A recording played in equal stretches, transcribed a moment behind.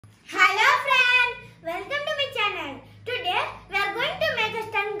Hello friends, welcome to my channel. Today we are going to make a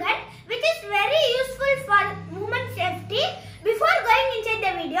stun gun which is very useful for women safety. Before going inside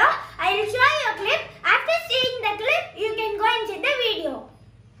the video, I will show you a clip. After seeing the clip, you can go inside the video.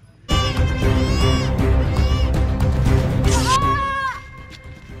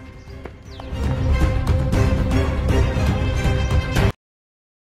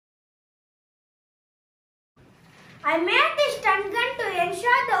 I made this stun gun to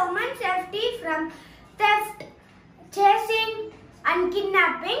ensure the woman's safety from theft, chasing and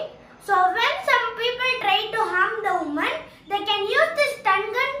kidnapping. So when some people try to harm the woman, they can use this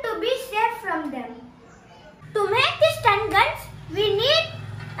stun gun to be safe from them. To make these stun guns, we need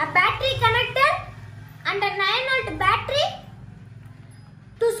a battery connector and a 9-volt battery,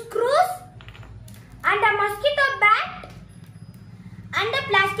 2 screws and a mosquito bat and a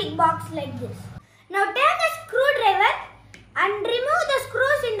plastic box like this. Now take a screwdriver and remove the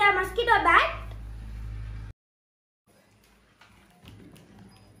screws in the mosquito bat.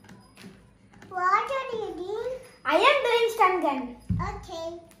 What are you doing? I am doing stun gun.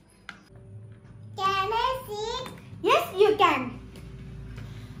 Okay. Can I see it? Yes, you can.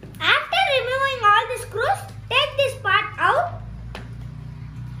 After removing all the screws, take this part out.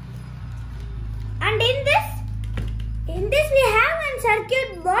 And in this we have a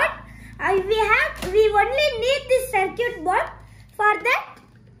circuit board. We only need this circuit board. For that,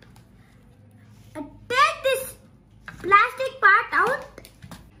 take this plastic part out.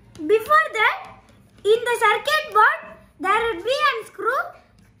 Before that, in the circuit board, there would be a screw.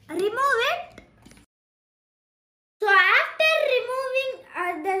 Remove it. So after removing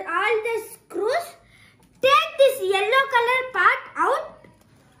all the screws, take this yellow color part out.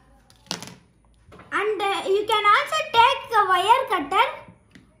 And you can also take a wire cutter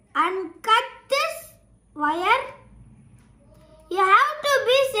and cut this wire. You have to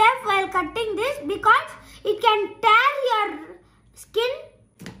be safe while cutting this because it can tear your skin.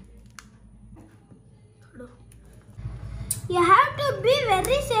 You have to be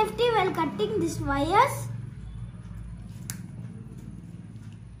very safety while cutting these wires.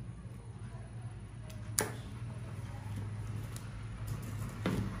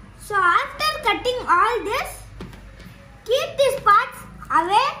 So after cutting all this, keep these parts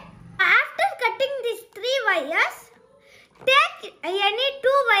away. After cutting these 3 wires, take any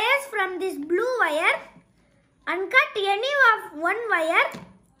 2 wires from this blue wire and cut any of 1 wire.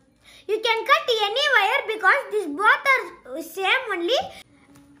 You can cut any wire because these both are same only.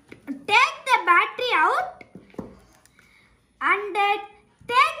 Take the battery out and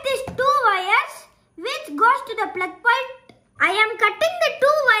take these 2 wires which goes to the plug point. I am cutting the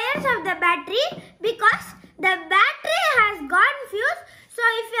 2 wires of the battery because the battery has gone fuse. So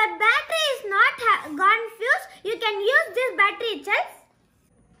if your battery is not gone fuse, you can use this battery itself.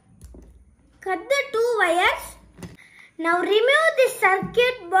 Cut the 2 wires. Now remove this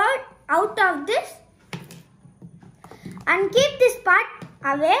circuit board out of this and keep this part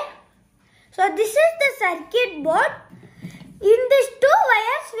away. So this is the circuit board. In these 2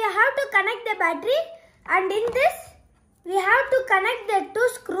 wires we have to connect the battery, and in this we have to connect the 2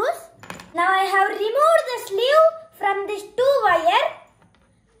 screws. Now I have removed the sleeve from this 2 wire.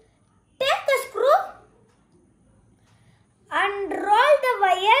 Take a screw and roll the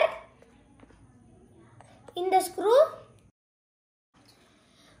wire in the screw.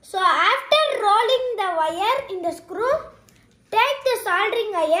 So after rolling the wire in the screw, take the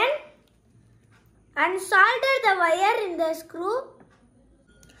soldering iron and solder the wire in the screw.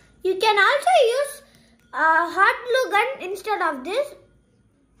 You can also use a hot glue gun instead of this.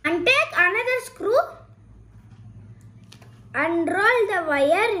 And take another screw and roll the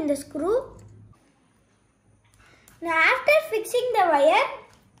wire in the screw. Now after fixing the wire,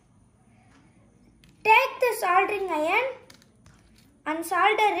 take the soldering iron and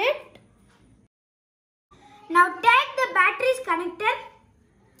solder it. Now take the batteries connector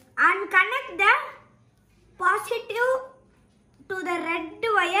and connect the positive to the red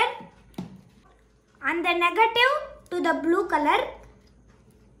wire and the negative to the blue color.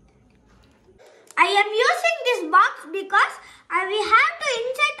 I am using this box because we have to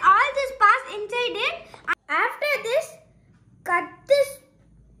insert all these parts inside it. After this, cut this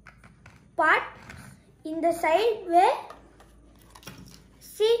part in the side way.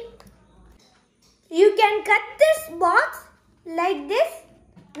 See, you can cut this box like this.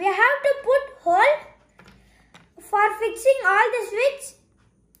 We have to put hole for fixing all the switch.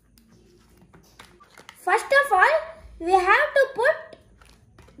 First of all, we have to put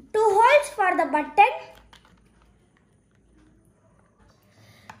 2 holes for the button.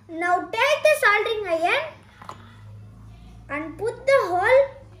 Now take the soldering iron and put the hole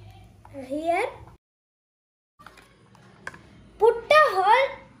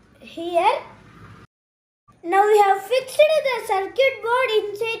here. Now we have fixed the circuit board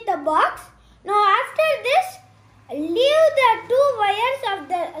inside the box. Now after this, leave the 2 wires of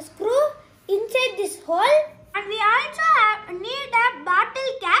the screw inside this hole. And we also need a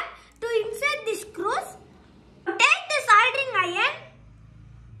bottle cap to insert the screws. Take the soldering iron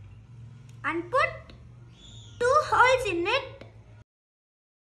and put 2 holes in it.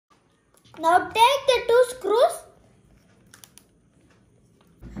 Now take the 2 screws.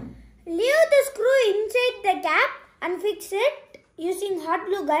 Leave the screw inside the cap and fix it using hot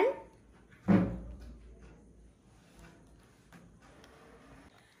glue gun.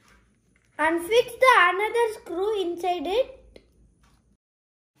 And fix the another screw inside it.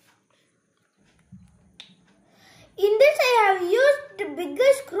 In this I have used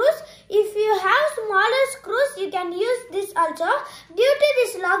bigger screws. If you have smaller screws, you can use this also. Due to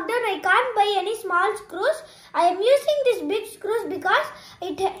this lockdown, I can't buy any small screws. I am using these big screws because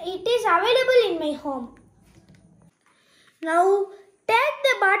it is available in my home. Now take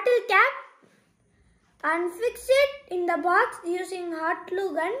the bottle cap and fix it in the box using hot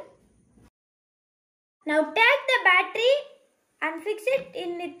glue gun. Now take the battery and fix it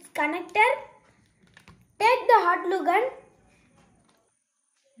in its connector. Take the hot glue gun.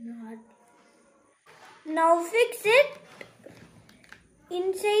 Now fix it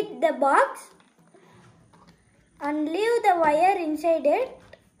inside the box and leave the wire inside it.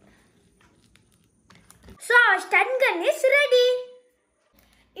 So our stun gun is ready.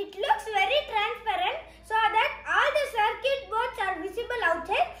 It looks very transparent so that all the circuit boards are visible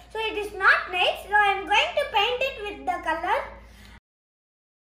outside. So it is not nice. So I am going to paint it with the color.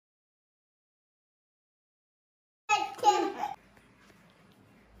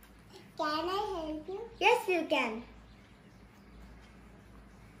 Can I help you? Yes, you can.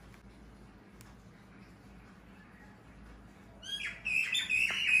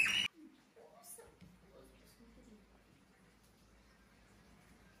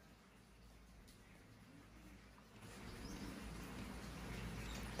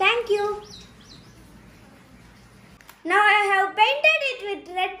 Thank you. Now I have painted it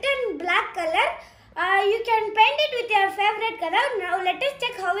with red and black color. You can paint it with your favorite color. Now let us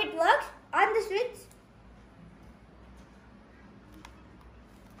check how it works on the switch.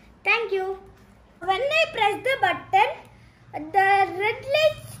 Thank you. When I press the button, the red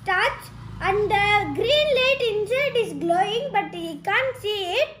light starts and the green light inside is glowing, but you can't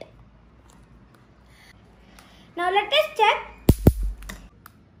see it. Now let us check.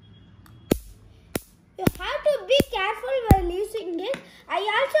 You have to be careful while using it. I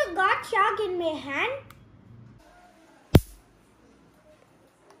also got shock in my hand.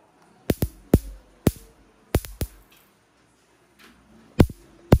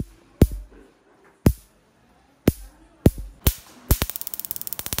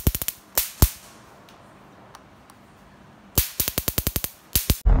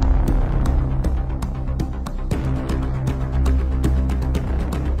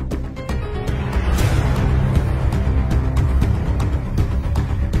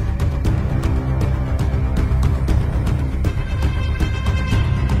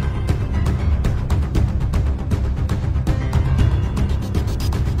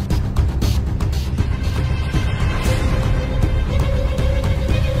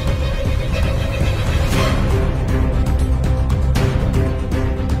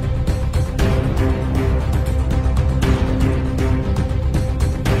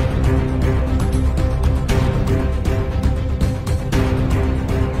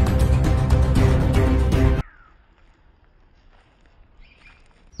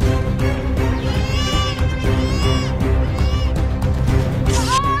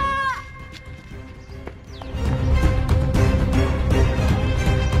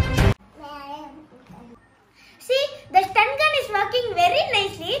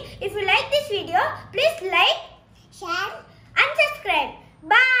 If you like this video, please like,